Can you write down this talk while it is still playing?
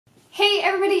Hey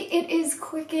everybody, it is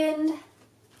Quickened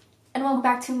and welcome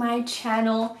back to my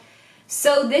channel.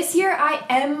 So this year I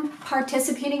am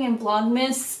participating in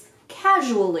Vlogmas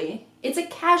casually. It's a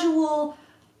casual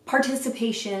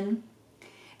participation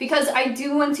because I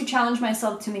do want to challenge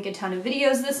myself to make a ton of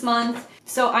videos this month.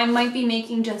 So I might be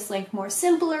making just like more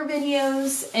simpler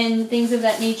videos and things of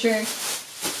that nature.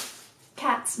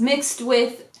 Cats mixed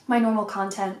with my normal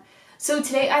content. So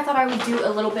today I thought I would do a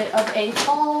little bit of a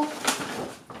haul.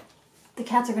 The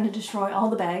cats are going to destroy all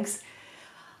the bags.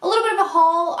 A little bit of a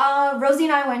haul. Rosie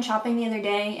and I went shopping the other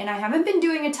day and I haven't been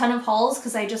doing a ton of hauls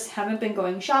because I just haven't been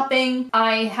going shopping.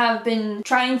 I have been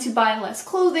trying to buy less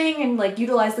clothing and like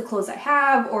utilize the clothes I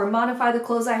have or modify the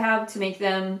clothes I have to make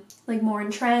them like more in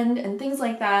trend and things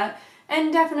like that.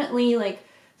 And definitely like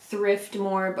thrift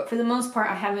more, but for the most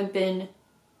part I haven't been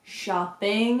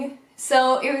shopping.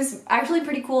 So it was actually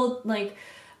pretty cool. Like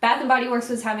Bath & Body Works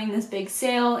was having this big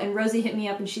sale and Rosie hit me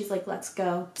up and she's like, let's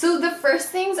go. So the first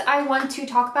things I want to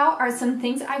talk about are some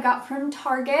things I got from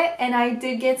Target, and I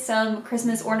did get some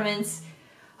Christmas ornaments.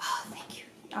 Oh, thank you.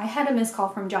 I had a missed call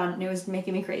from John and it was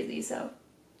making me crazy, so.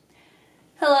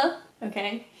 Hello?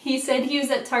 Okay. He said he was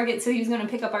at Target so he was going to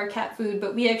pick up our cat food,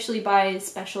 but we actually buy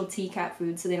specialty cat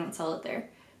food so they don't sell it there.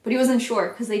 But he wasn't sure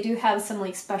because they do have some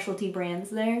like specialty brands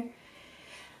there.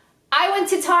 I went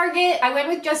to Target. I went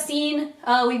with Justine.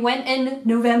 We went in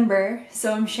November,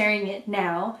 so I'm sharing it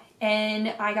now. And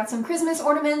I got some Christmas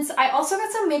ornaments. I also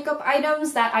got some makeup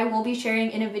items that I will be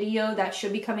sharing in a video that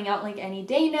should be coming out like any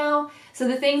day now. So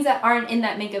the things that aren't in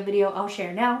that makeup video, I'll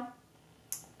share now.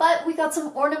 But we got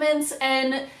some ornaments,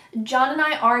 and John and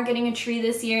I are getting a tree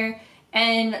this year.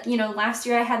 And, you know, last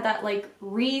year I had that like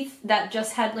wreath that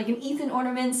just had like an Ethan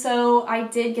ornament. So I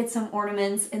did get some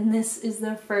ornaments, and this is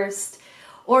the first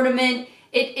ornament.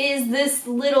 It is this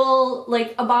little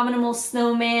like abominable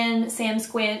snowman Sam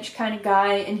Squanch kind of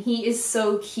guy, and he is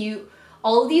so cute.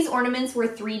 All of these ornaments were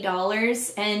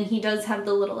 $3 and he does have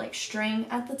the little like string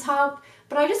at the top,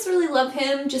 but I just really love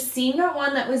him. Just seeing that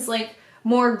one that was like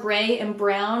more gray and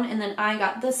brown, and then I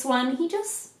got this one, he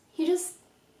just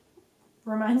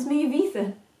reminds me of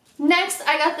Ethan. Next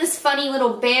I got this funny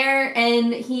little bear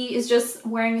and he is just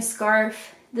wearing a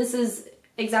scarf. This is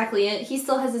exactly it. He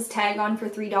still has his tag on for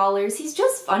 $3. He's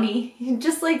just funny.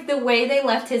 Just like the way they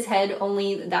left his head,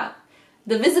 only that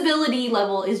the visibility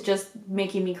level is just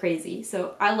making me crazy.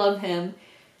 So I love him.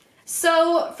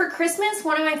 So for Christmas,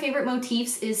 one of my favorite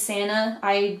motifs is Santa.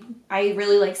 I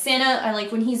really like Santa. I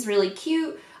like when he's really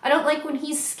cute. I don't like when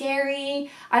he's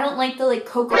scary. I don't like the like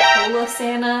Coca-Cola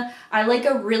Santa. I like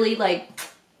a really like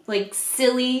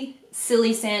silly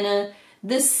Santa.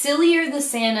 The sillier the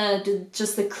Santa,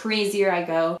 just the crazier I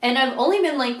go. And I've only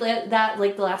been like that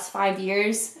like the last 5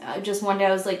 years. Just one day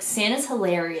I was like, Santa's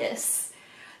hilarious.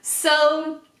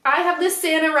 So I have this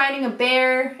Santa riding a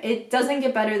bear. It doesn't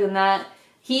get better than that.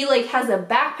 He like has a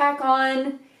backpack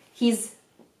on. He's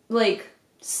like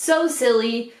so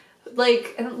silly.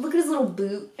 Like, and look at his little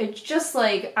boot. It's just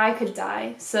like, I could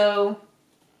die. So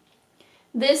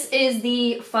this is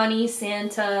the funny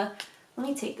Santa. Let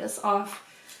me take this off.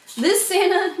 This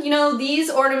Santa, you know, these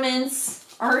ornaments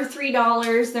are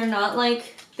 $3. They're not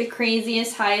like the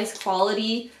craziest, highest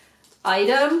quality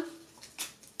item.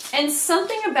 And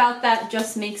something about that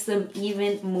just makes them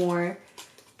even more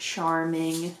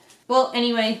charming. Well,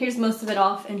 anyway, here's most of it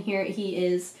off, and here he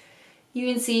is.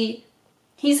 You can see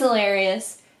he's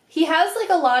hilarious. He has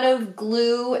like a lot of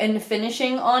glue and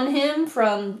finishing on him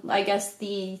from, I guess,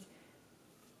 the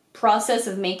process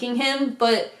of making him,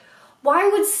 but why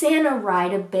would Santa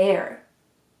ride a bear?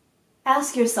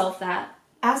 Ask yourself that.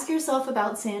 Ask yourself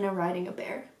about Santa riding a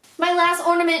bear. My last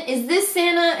ornament is this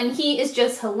Santa, and he is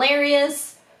just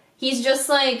hilarious. He's just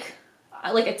like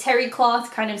a terry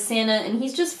cloth kind of Santa, and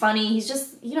he's just funny. He's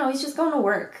just, you know, he's just going to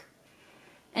work.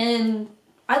 And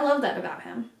I love that about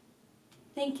him.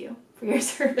 Thank you for your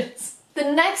service. The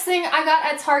next thing I got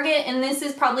at Target, and this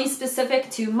is probably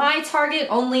specific to my Target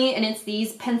only, and it's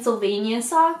these Pennsylvania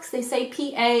socks. They say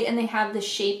PA and they have the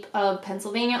shape of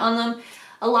Pennsylvania on them.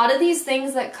 A lot of these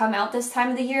things that come out this time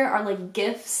of the year are like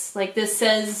gifts. Like this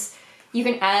says you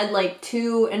can add like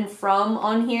to and from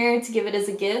on here to give it as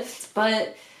a gift,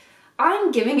 but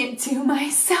I'm giving it to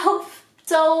myself.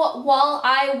 So while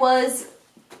I was,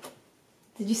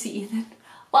 did you see Ethan?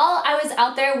 While I was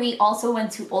out there, we also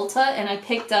went to Ulta and I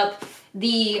picked up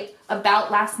the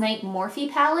About Last Night Morphe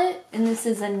palette, and this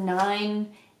is a 9N.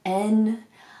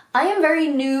 I am very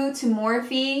new to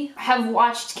Morphe. I have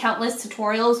watched countless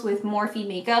tutorials with Morphe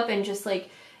makeup and just like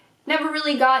never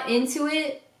really got into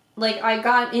it. Like I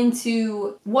got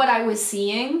into what I was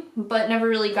seeing, but never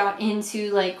really got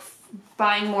into like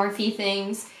buying Morphe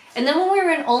things. And then when we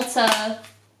were in Ulta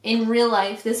in real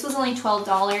life, this was only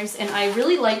 $12 and I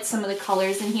really liked some of the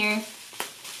colors in here.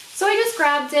 So I just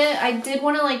grabbed it. I did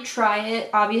want to like try it,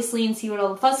 obviously, and see what all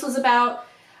the fuss was about.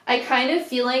 I kind of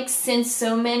feel like since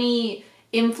so many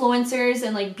influencers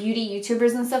and like beauty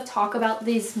YouTubers and stuff talk about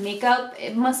this makeup,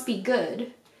 it must be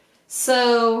good.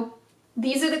 So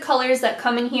these are the colors that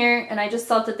come in here, and I just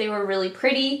thought that they were really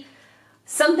pretty.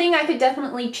 Something I could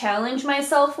definitely challenge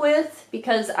myself with,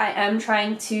 because I am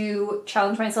trying to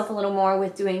challenge myself a little more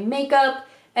with doing makeup,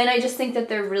 and I just think that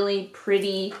they're really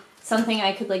pretty. Something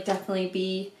I could like definitely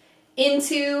be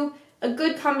into. A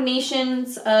good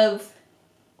combinations of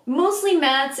mostly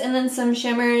mattes and then some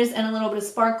shimmers and a little bit of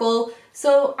sparkle.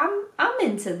 So I'm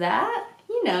into that,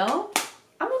 you know.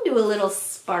 I'm into a little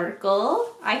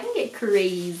sparkle. I can get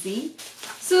crazy.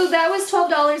 So that was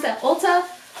 $12 at Ulta.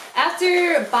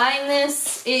 After buying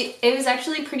this, it was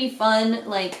actually pretty fun.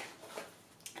 Like,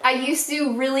 I used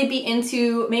to really be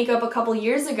into makeup a couple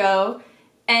years ago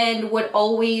and would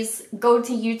always go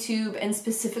to YouTube and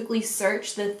specifically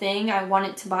search the thing I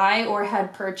wanted to buy or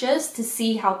had purchased to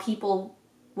see how people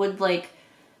would like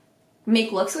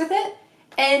make looks with it.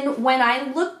 And when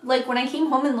I came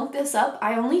home and looked this up,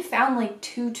 I only found like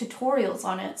 2 tutorials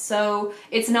on it. So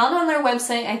it's not on their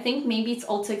website. I think maybe it's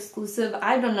Ulta exclusive.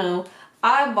 I don't know.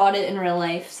 I bought it in real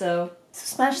life, so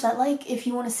smash that like if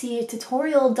you want to see a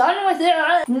tutorial done with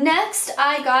it. Next,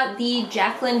 I got the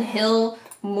Jaclyn Hill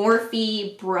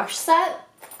Morphe brush set.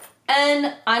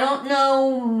 And I don't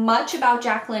know much about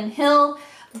Jaclyn Hill,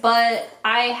 but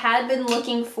I had been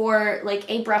looking for like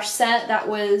a brush set that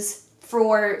was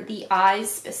for the eyes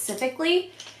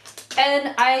specifically.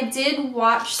 And I did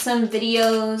watch some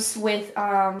videos with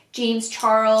James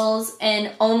Charles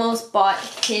and almost bought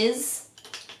his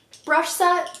brush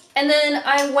set. And then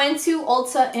I went to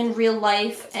Ulta in real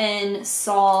life and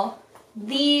saw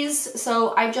these,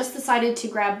 so I just decided to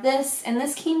grab this, and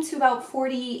this came to about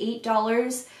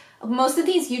 $48. Most of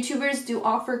these YouTubers do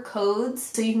offer codes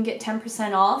so you can get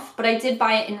 10% off, but I did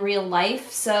buy it in real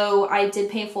life, so I did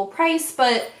pay full price,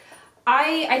 but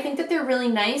I think that they're really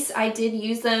nice. I did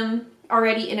use them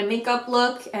already in a makeup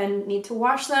look and need to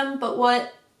wash them, but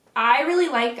what I really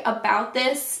like about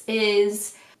this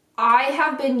is I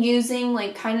have been using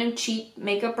like kind of cheap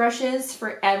makeup brushes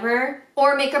forever,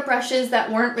 or makeup brushes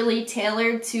that weren't really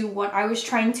tailored to what I was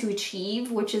trying to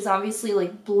achieve, which is obviously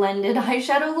like blended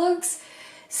eyeshadow looks.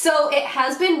 So it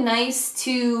has been nice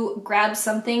to grab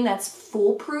something that's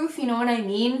foolproof, you know what I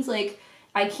mean? It's like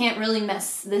I can't really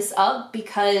mess this up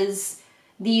because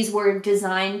these were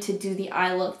designed to do the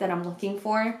eye look that I'm looking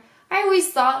for. I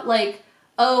always thought like,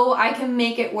 oh, I can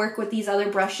make it work with these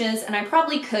other brushes, and I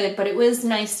probably could, but it was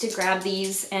nice to grab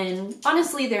these, and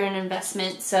honestly, they're an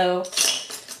investment, so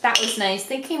that was nice.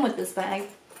 They came with this bag.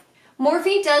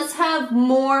 Morphe does have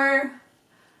more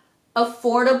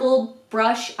affordable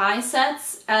brush eye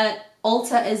sets at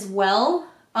Ulta as well.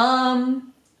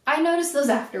 I noticed those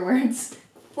afterwards.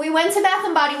 We went to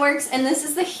Bath & Body Works, and this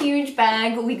is the huge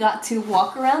bag we got to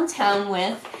walk around town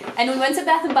with. And we went to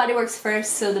Bath & Body Works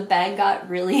first, so the bag got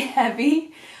really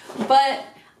heavy. But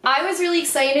I was really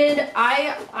excited.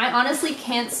 I honestly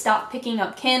can't stop picking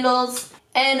up candles.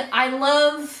 And I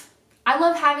love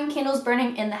having candles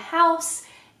burning in the house.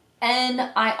 And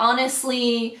I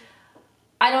honestly,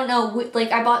 I don't know,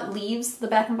 like I bought Leaves, the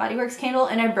Bath & Body Works candle,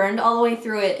 and I burned all the way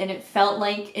through it, and it felt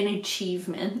like an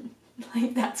achievement.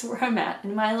 Like, that's where I'm at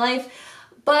in my life.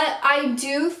 But I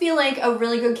do feel like a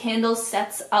really good candle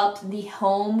sets up the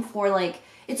home for like,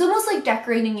 it's almost like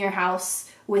decorating your house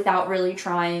without really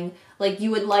trying. Like, you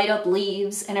would light up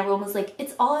Leaves and everyone was like,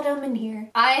 it's autumn in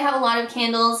here. I have a lot of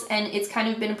candles, and it's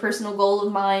kind of been a personal goal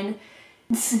of mine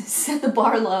to set the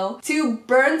bar low, to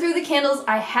burn through the candles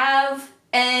I have,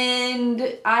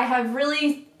 and I have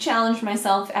really challenged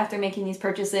myself after making these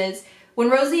purchases. When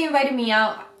Rosie invited me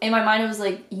out, in my mind it was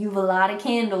like, you have a lot of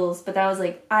candles, but then I was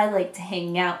like, I like to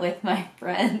hang out with my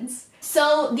friends.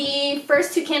 So the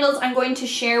first 2 candles I'm going to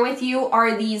share with you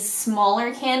are these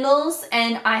smaller candles,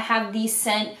 and I have the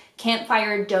scent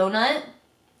Campfire Donut,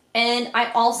 and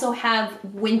I also have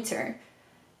Winter.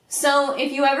 So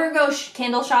if you ever go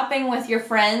candle shopping with your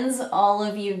friends, all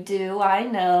of you do, I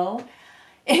know.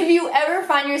 If you ever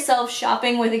find yourself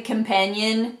shopping with a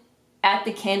companion at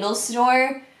the candle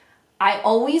store, I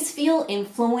always feel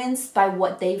influenced by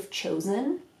what they've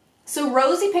chosen. So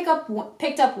Rosie picked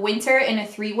up Winter in a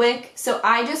 3-wick, so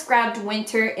I just grabbed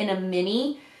Winter in a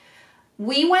mini.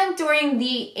 We went during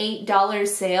the $8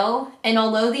 sale, and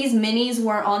although these minis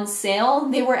were on sale,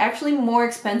 they were actually more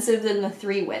expensive than the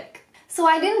 3-wick. So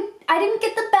I didn't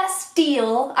get the best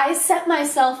deal. I set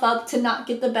myself up to not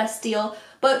get the best deal,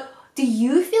 but Do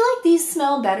you feel like these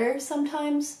smell better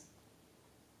sometimes?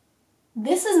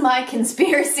 This is my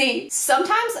conspiracy.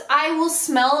 Sometimes I will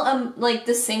smell like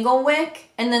the single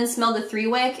wick and then smell the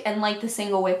 3-wick and like the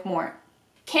single wick more.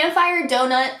 Campfire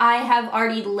Donut I have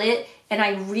already lit and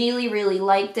I really, really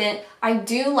liked it. I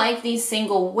do like these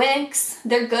single wicks.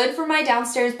 They're good for my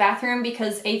downstairs bathroom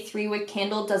because a 3-wick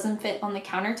candle doesn't fit on the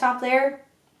countertop there.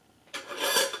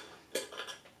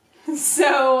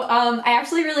 So I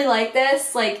actually really like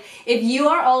this. Like, if you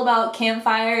are all about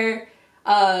campfire,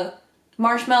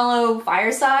 marshmallow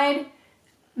fireside,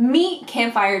 meet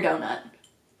Campfire Donut.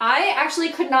 I actually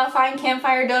could not find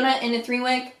Campfire Donut in a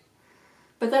 3-wick,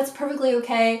 but that's perfectly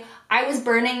okay. I was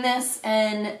burning this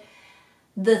and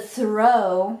the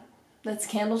throw, that's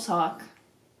candle talk,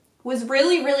 was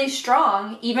really, really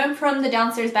strong. Even from the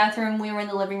downstairs bathroom, we were in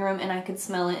the living room and I could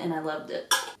smell it and I loved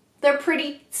it. They're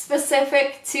pretty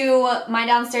specific to my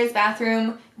downstairs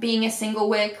bathroom being a single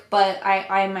wick, but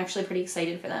I'm actually pretty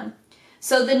excited for them.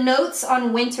 So the notes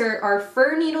on winter are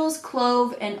fir needles,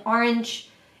 clove, and orange,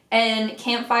 and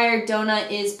Campfire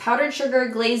Donut is powdered sugar,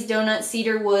 glazed donut,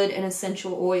 cedar wood, and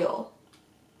essential oil.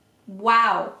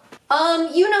 Wow.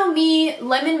 You know me,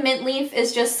 lemon mint leaf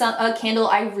is just a candle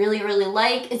I really, really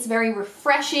like. It's very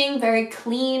refreshing, very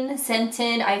clean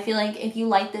scented. I feel like if you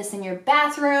light this in your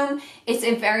bathroom, it's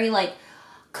a very like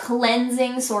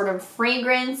cleansing sort of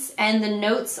fragrance. And the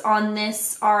notes on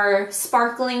this are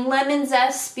sparkling lemon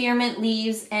zest, spearmint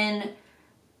leaves, and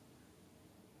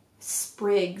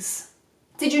sprigs.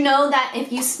 Did you know that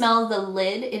if you smell the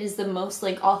lid, it is the most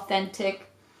like authentic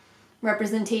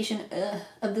representation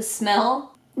of the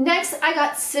smell? Next, I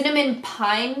got cinnamon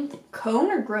pine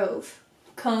cone or grove?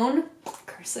 Cone.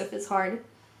 Cursive is hard.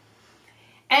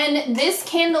 And this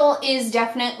candle is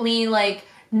definitely like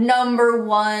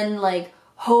 #1 like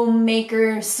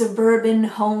homemaker, suburban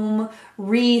home,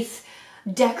 wreath,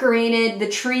 decorated, the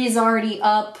tree's already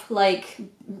up, like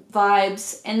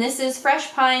vibes. And this is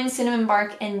fresh pine, cinnamon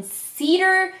bark, and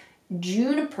cedar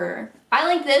juniper. I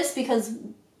like this because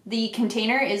the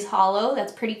container is hollow.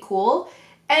 That's pretty cool.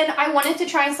 And I wanted to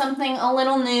try something a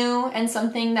little new and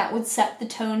something that would set the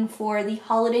tone for the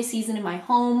holiday season in my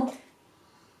home.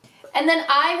 And then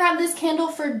I grabbed this candle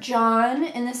for John,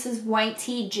 and this is white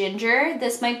tea ginger.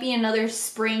 This might be another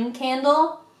spring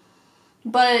candle,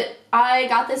 but I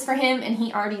got this for him and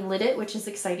he already lit it, which is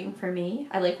exciting for me.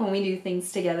 I like when we do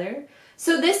things together.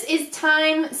 So this is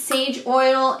thyme, sage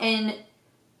oil, and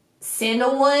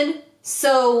sandalwood.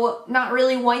 So not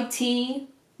really white tea,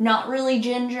 not really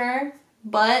ginger,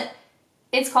 but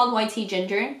it's called white tea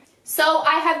ginger. So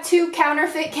I have 2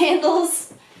 counterfeit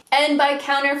candles, and by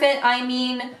counterfeit I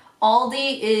mean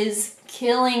Aldi is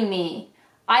killing me.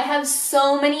 I have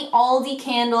so many Aldi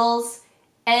candles,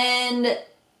 and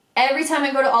every time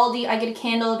I go to Aldi I get a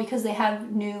candle because they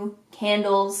have new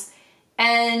candles.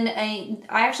 And I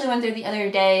actually went there the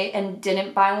other day and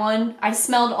didn't buy one. I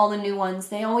smelled all the new ones.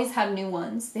 They always have new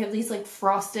ones. They have these like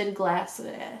frosted glass.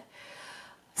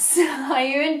 So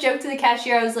I even joked to the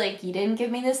cashier, I was like, you didn't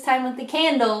give me this time with the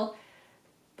candle,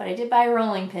 but I did buy a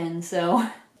rolling pin, so.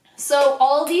 So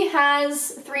Aldi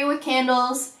has 3-wick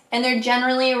candles, and they're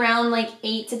generally around like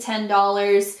 $8 to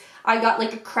 $10. I got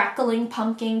like a crackling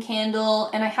pumpkin candle,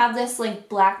 and I have this like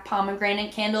black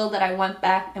pomegranate candle that I went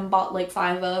back and bought like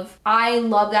 5 of. I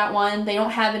love that one. They don't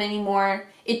have it anymore.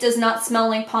 It does not smell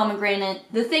like pomegranate.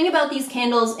 The thing about these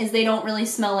candles is they don't really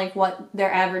smell like what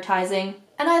they're advertising.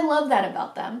 And I love that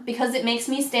about them because it makes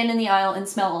me stand in the aisle and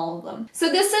smell all of them.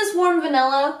 So this is warm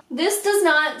vanilla. This does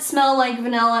not smell like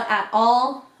vanilla at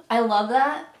all. I love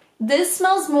that. This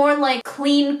smells more like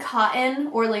clean cotton,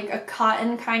 or like a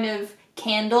cotton kind of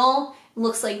candle. It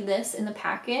looks like this in the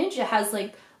package. It has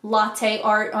like latte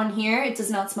art on here. It does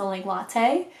not smell like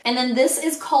latte. And then this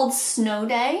is called Snow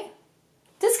Day.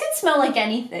 This could smell like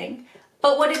anything,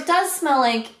 but what it does smell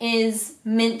like is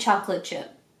mint chocolate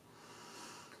chip.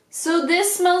 So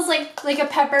this smells like a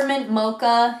peppermint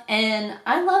mocha, and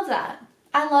I love that.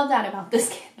 I love that about this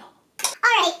candle.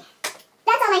 Alright,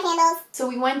 that's all my candles. So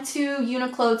we went to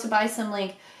Uniqlo to buy some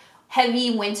like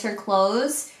heavy winter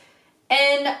clothes,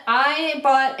 and I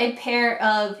bought a pair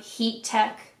of Heat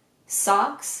Tech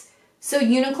socks. So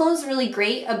Uniqlo is really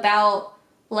great about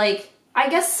like, I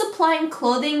guess, supplying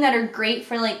clothing that are great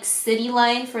for like city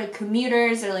life or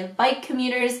commuters or like bike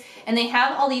commuters, and they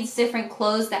have all these different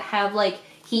clothes that have like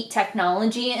heat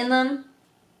technology in them.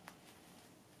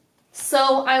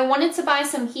 So I wanted to buy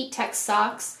some Heat Tech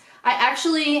socks. I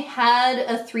actually had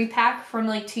a 3-pack from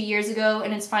like 2 years ago,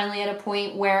 and it's finally at a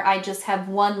point where I just have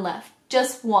one left.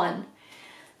 Just one.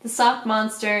 The sock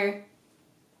monster.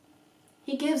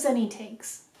 He gives and he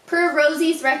takes. Per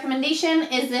Rosie's recommendation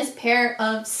is this pair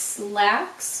of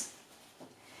slacks.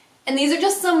 And these are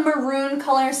just some maroon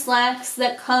color slacks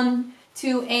that come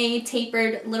to a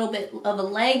tapered little bit of a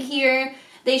leg here.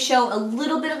 They show a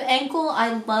little bit of ankle.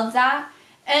 I love that.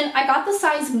 And I got the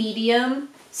size medium.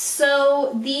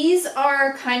 So these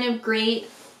are kind of great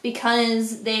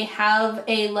because they have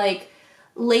a like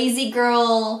lazy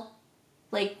girl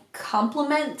like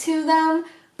complement to them,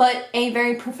 but a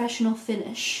very professional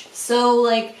finish. So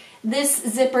like this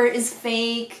zipper is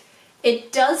fake.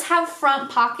 It does have front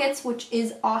pockets, which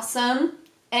is awesome.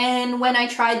 And when I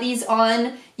tried these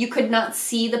on, you could not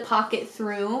see the pocket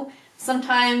through.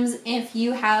 Sometimes if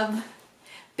you have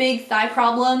big thigh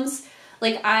problems,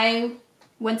 like I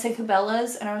went to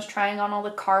Cabela's and I was trying on all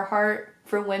the Carhartt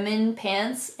for women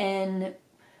pants, and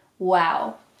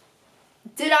wow,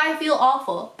 did I feel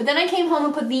awful. But then I came home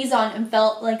and put these on and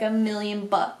felt like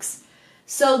 $1,000,000.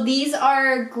 So these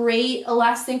are great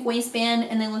elastic waistband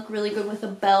and they look really good with a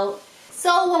belt.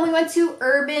 So when we went to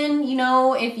Urban, you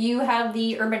know, if you have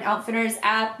the Urban Outfitters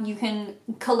app, you can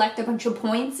collect a bunch of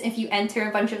points if you enter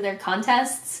a bunch of their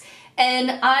contests.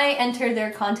 And I enter their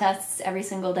contests every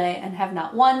single day and have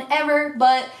not won ever,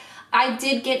 but I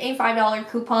did get a $5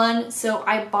 coupon, so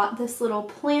I bought this little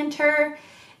planter.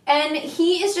 And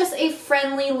he is just a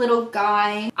friendly little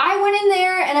guy. I went in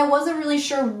there and I wasn't really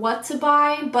sure what to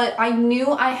buy, but I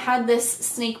knew I had this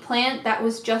snake plant that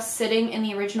was just sitting in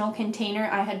the original container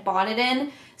I had bought it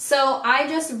in. So I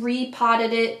just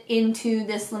repotted it into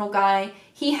this little guy.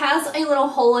 He has a little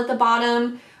hole at the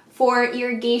bottom for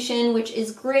irrigation, which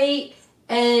is great.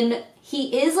 And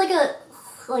he is like a,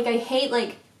 I hate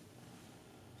like,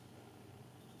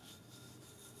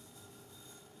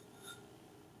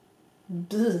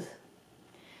 ugh.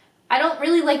 I don't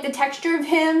really like the texture of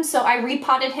him, so I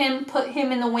repotted him, put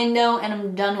him in the window, and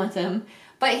I'm done with him.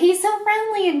 But he's so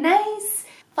friendly and nice.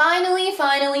 Finally,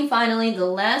 the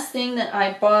last thing that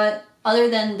I bought, other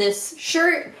than this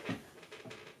shirt,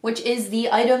 which is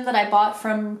the item that I bought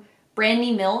from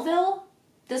Brandy Melville.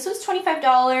 This was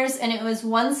 $25 and it was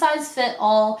one size fit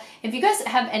all. If you guys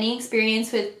have any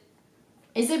experience with,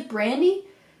 is it Brandy?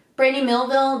 Brandy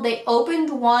Melville, they opened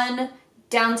one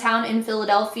downtown in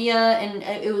Philadelphia and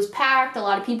it was packed. A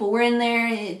lot of people were in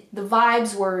there. The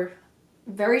vibes were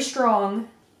very strong.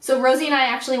 So Rosie and I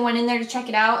actually went in there to check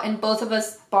it out and both of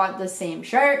us bought the same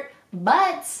shirt.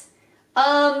 But,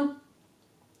 so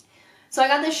I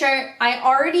got this shirt. I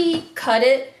already cut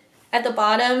it at the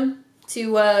bottom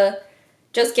to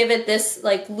just give it this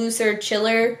like looser,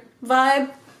 chiller vibe.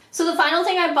 So the final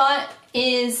thing I bought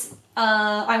is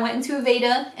I went into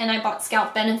Aveda and I bought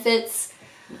Scalp Benefits,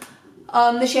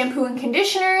 the shampoo and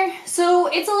conditioner. So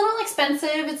it's a little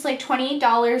expensive. It's like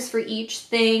 $28 for each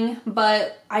thing,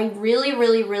 but I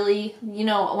really, you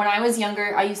know, when I was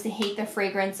younger, I used to hate the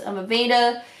fragrance of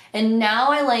Aveda and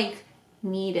now I like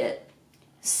need it.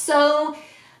 So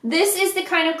this is the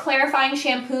kind of clarifying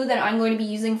shampoo that I'm going to be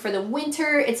using for the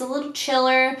winter. It's a little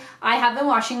chiller. I have been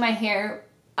washing my hair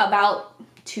about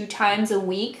 2 times a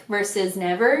week versus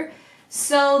never.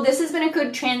 So this has been a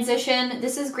good transition.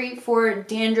 This is great for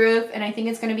dandruff and I think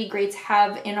it's going to be great to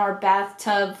have in our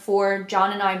bathtub for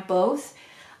John and I both.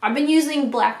 I've been using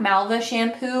Black Malva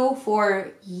shampoo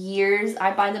for years.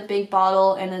 I buy the big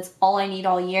bottle and it's all I need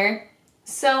all year.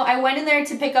 So I went in there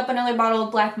to pick up another bottle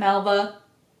of Black Malva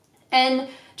and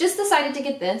just decided to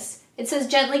get this. It says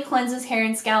gently cleanses hair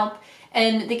and scalp,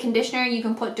 and the conditioner you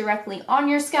can put directly on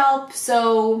your scalp.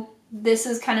 So this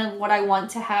is kind of what I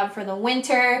want to have for the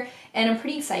winter and I'm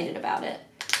pretty excited about it.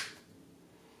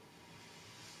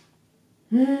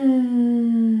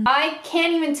 I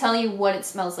can't even tell you what it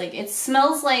smells like. It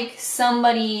smells like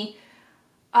somebody,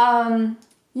 you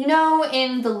know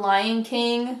in The Lion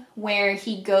King where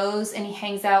he goes and he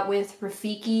hangs out with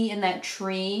Rafiki in that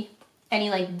tree and he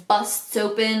like busts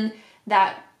open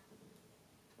that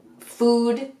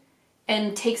food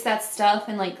and takes that stuff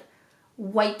and like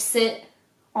wipes it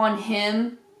on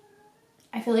him.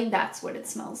 I feel like that's what it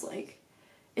smells like.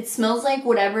 It smells like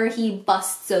whatever he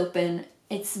busts open.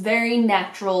 It's very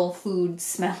natural food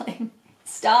smelling.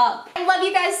 Stop. I love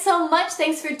you guys so much.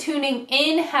 Thanks for tuning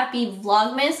in. Happy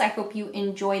Vlogmas. I hope you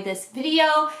enjoy this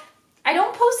video. I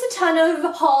don't post a ton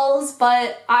of hauls,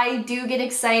 but I do get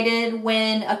excited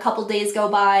when a couple days go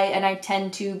by and I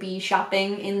tend to be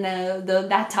shopping in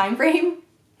that time frame.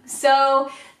 So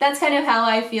that's kind of how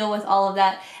I feel with all of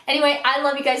that. Anyway, I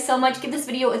love you guys so much. Give this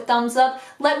video a thumbs up.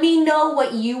 Let me know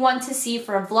what you want to see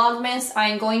for Vlogmas.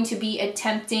 I'm going to be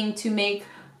attempting to make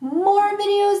more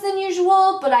videos than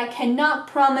usual, but I cannot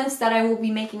promise that I will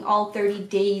be making all 30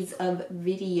 days of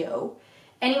video.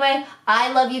 Anyway,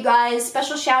 I love you guys.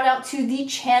 Special shout out to the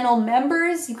channel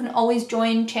members. You can always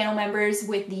join channel members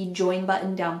with the join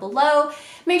button down below.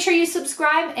 Make sure you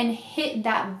subscribe and hit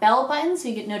that bell button so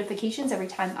you get notifications every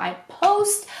time I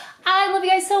post. I love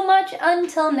you guys so much.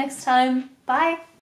 Until next time, bye.